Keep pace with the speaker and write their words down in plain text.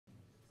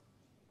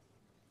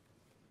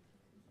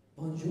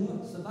Bonjour,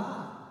 ça va?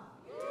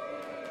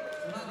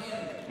 Ça va bien?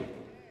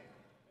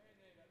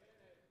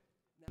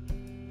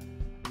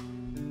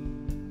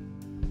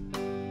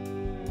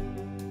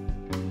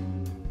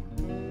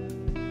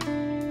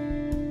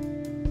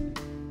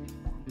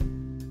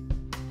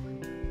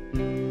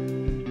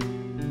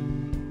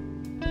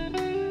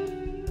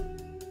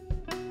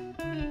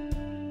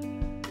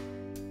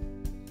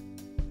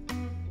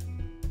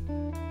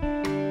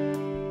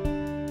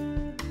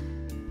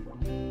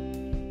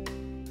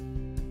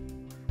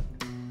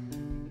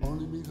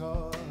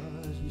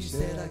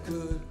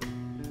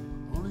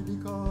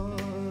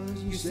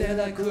 Said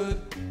I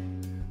could,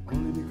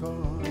 only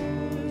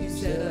because you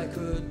said I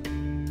could,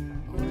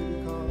 only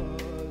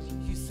because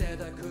you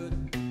said I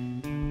could,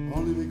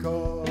 only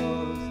because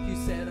you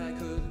said I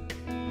could,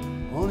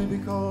 only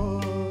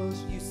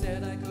because you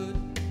said I could,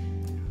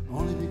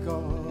 only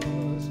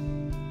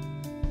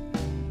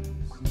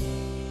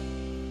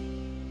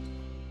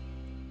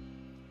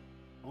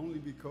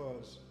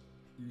because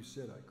you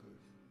said I could.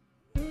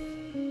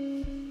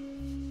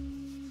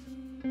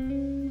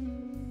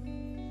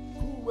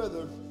 Cool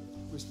weather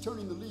was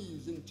turning the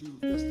leaves into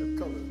festive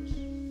colors,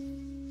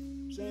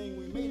 saying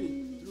we made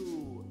it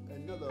through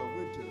another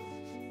winter,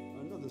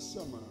 another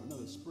summer,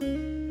 another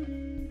spring.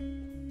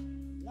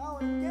 Now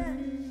and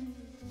again,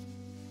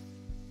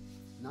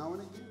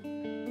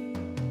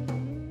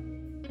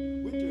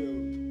 winter,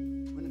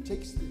 when it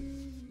takes the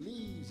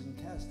leaves and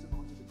casts them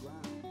onto the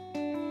ground,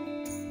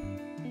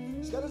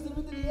 scatters them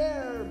into the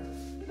air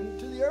and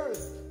to the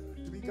earth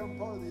to become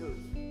part of the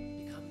earth.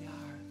 Become the earth.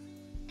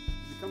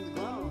 Become the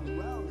ground, the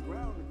ground, the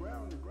ground, the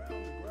ground, the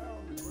ground, the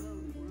ground, the ground,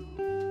 the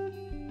ground.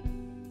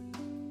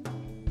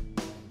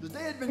 The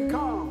day had been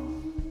calm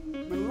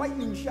when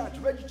lightning shots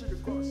registered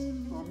across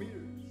our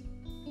meters.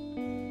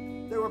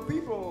 There were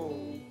people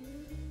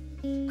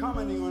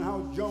commenting on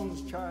how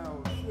Jones'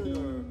 child should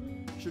or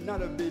should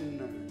not have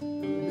been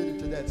admitted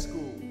to that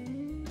school.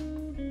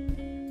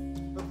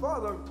 Her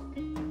father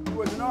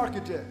was an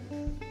architect.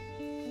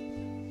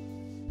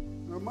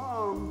 Her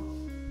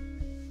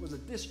mom was a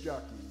disc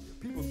jockey, a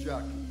people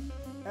jockey,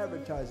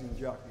 advertising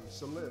jockey,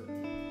 celeb.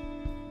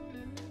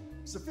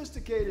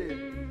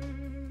 Sophisticated,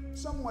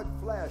 somewhat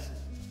flashy,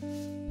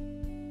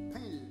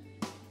 painted,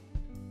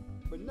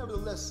 but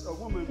nevertheless a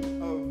woman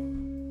of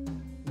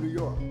New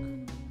York.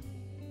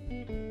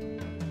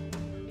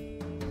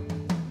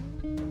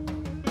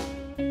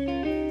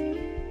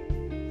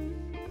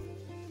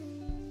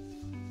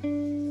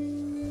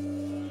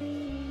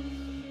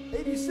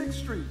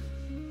 Street,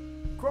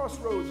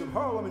 crossroads of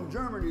Harlem and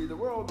Germany, the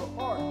world of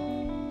art,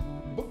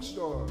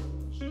 bookstores,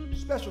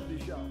 specialty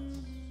shops,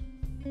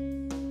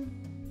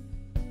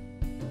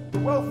 the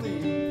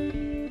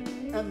wealthy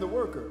and the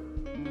worker.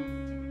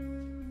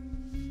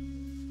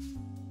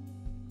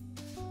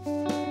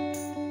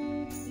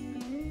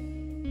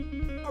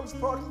 I was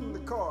parking the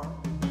car,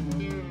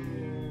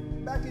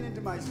 backing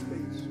into my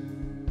space,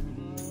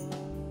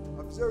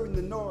 observing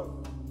the north,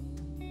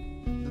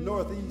 the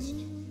northeast,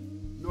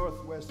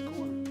 northwest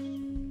corners.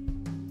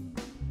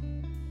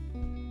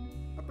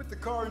 I put the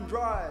car in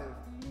drive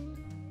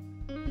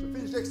to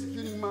finish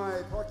executing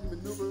my parking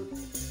maneuver,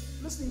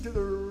 listening to the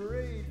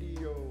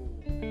radio.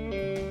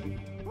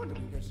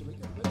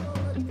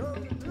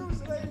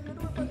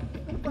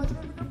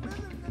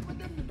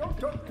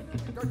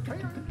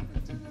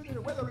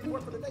 Weather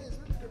report for the day is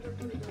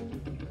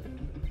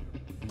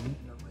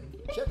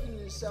checking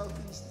the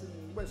southeast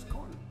and west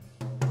corner.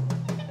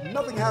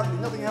 Nothing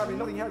happening, nothing happening,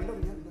 nothing happening,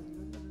 nothing happening.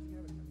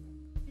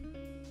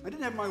 I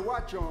didn't have my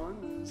watch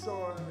on,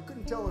 so I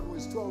couldn't tell if it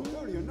was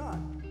 12:30 or not.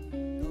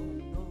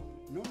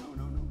 No.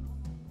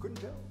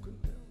 Couldn't tell.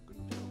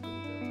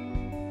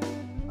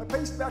 I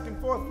paced back and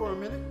forth for a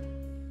minute.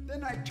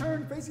 Then I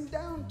turned facing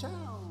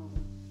downtown.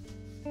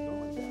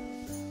 Going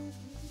downtown.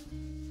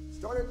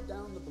 Started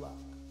down the block.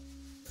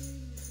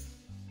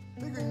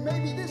 Figuring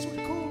maybe this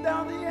would cool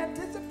down the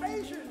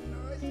anticipation.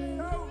 I said,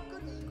 oh,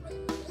 goodness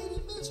gracious,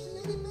 85th Street,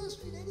 85th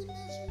Street,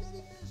 85th Street,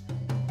 85th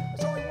Street.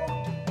 So I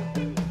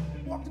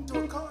walked into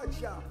a card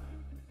shop.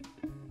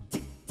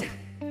 Tick-tack.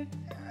 And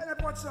I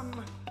bought some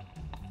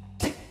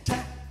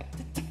tick-tack,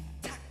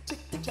 tick-tack,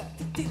 tick-tack,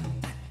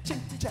 tick-tack,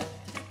 tick-tack.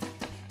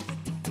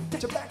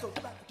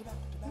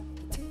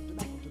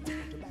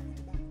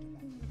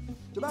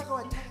 Tobacco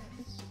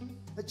attacks.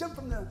 I jumped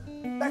from the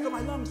back of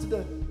my lungs to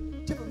the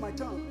tip of my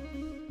tongue.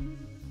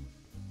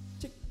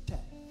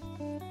 Tick-tack,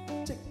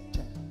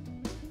 tick-tack.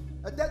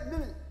 At that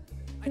minute,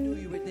 I knew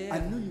you were there. I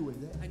knew you were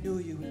there. I knew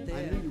you were there. I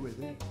knew you were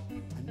there.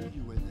 I knew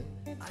you were there.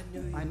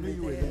 I knew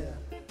you were there.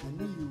 I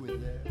knew you were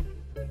there.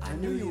 I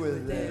knew you were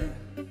there.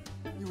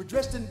 You were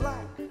dressed in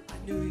black. I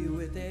knew you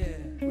were there.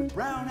 With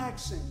brown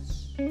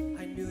accents.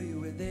 I knew you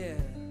were there.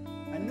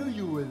 I knew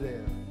you were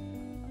there.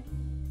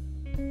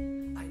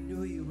 I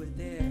knew you were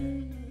there.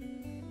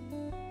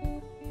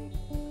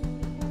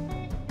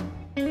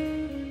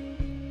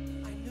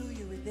 I knew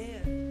you were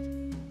there.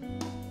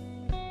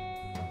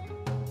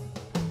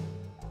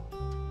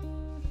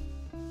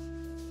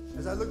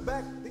 As I look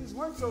back, things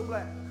weren't so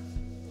black.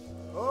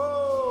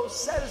 Oh,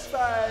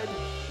 satisfied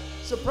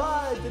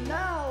surprised, and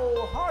now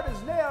hard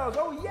as nails.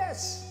 Oh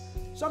yes,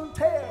 some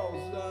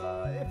tales.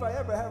 If I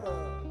ever have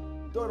a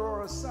daughter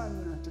or a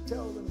son to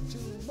tell them to,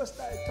 must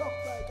I talk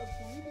like a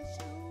Swedish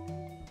Jew?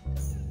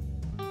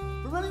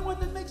 For anyone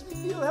that makes me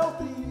feel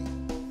healthy,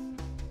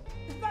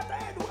 it's not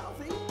that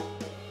wealthy.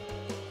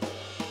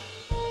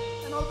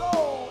 And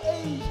although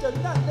age does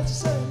not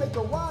necessarily make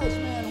a wise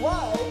man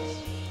wise,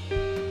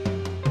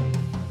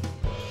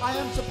 I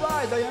am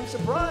surprised, I am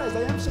surprised,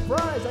 I am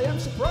surprised, I am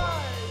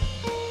surprised.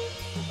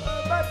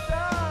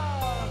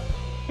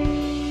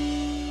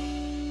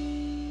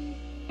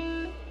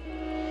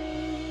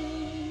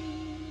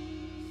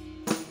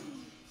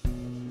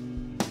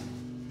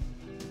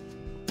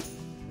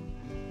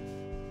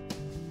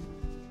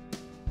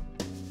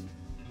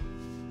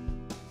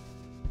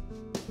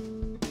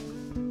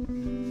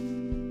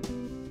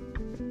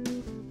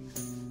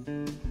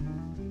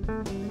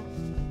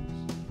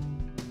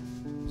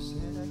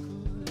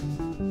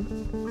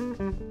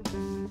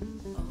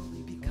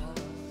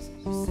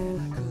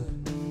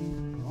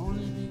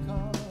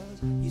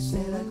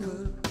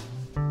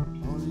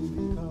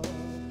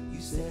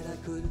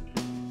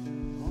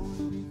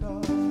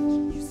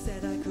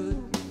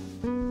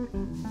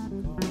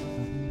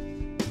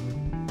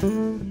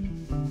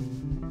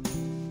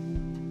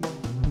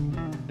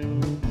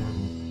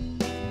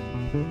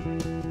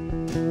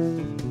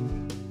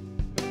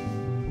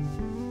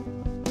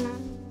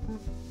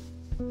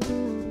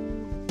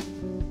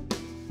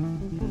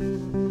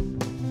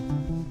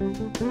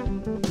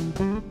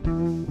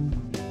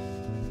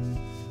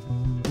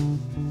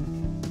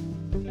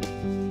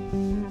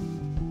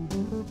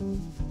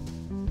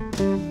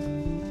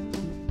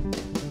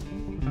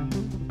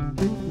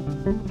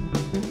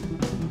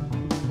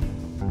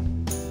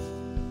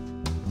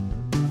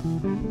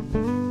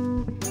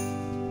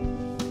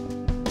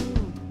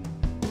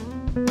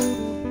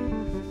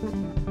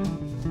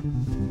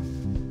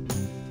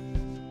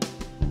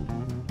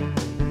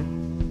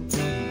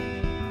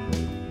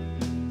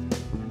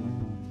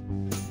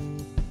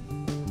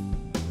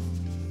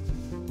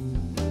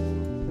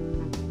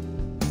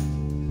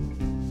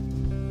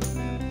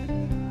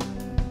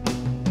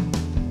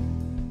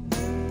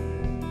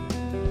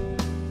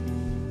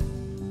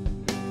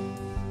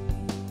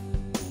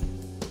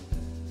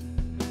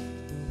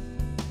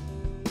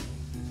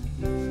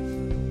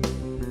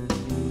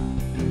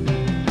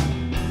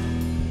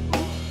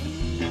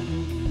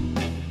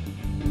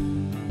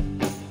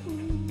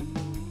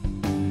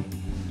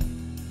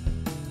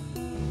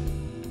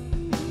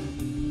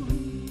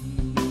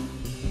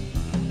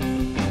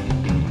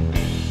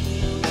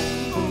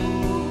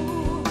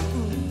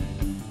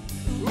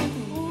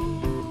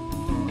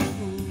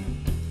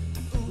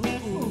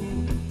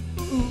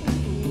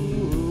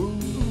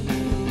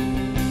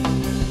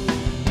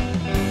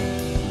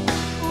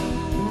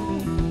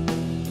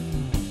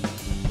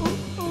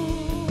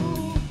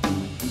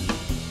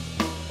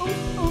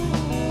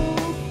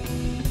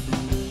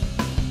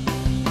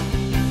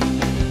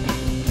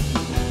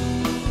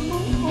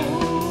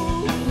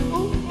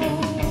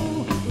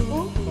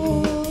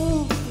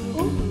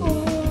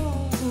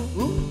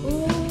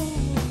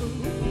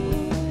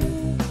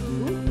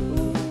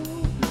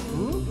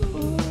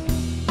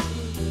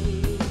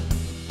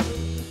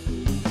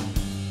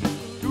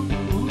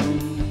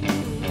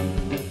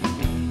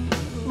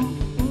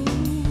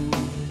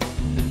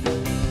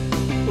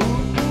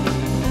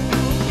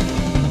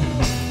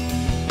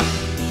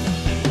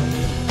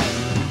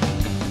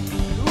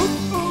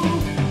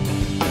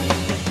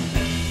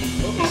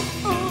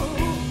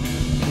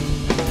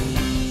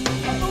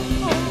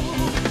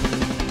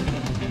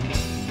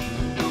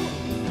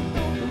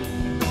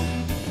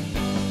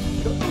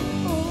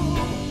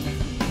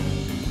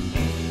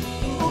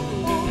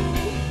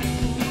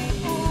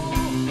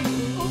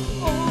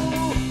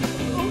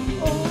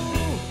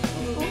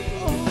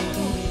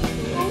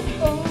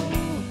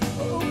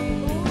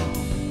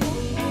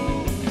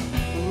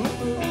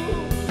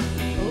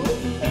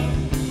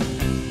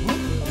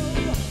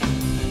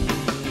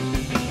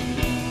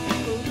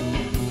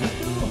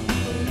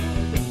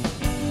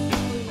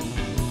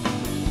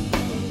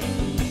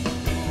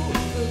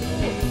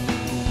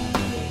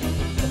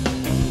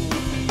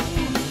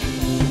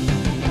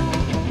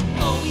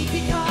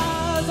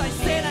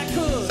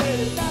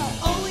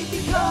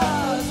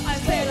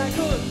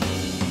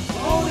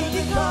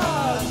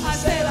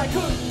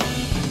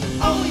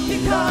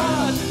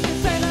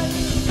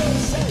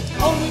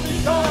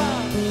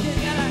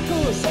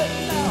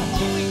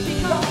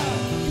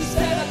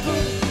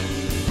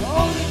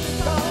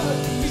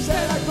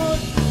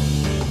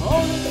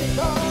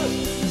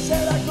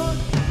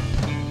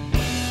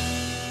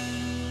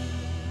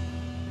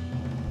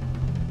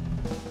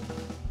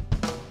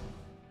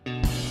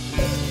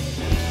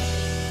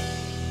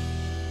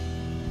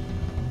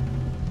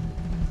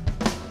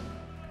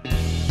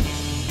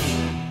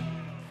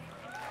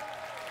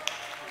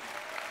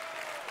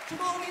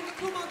 Jamaaladeen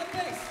Tacuma on the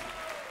bass.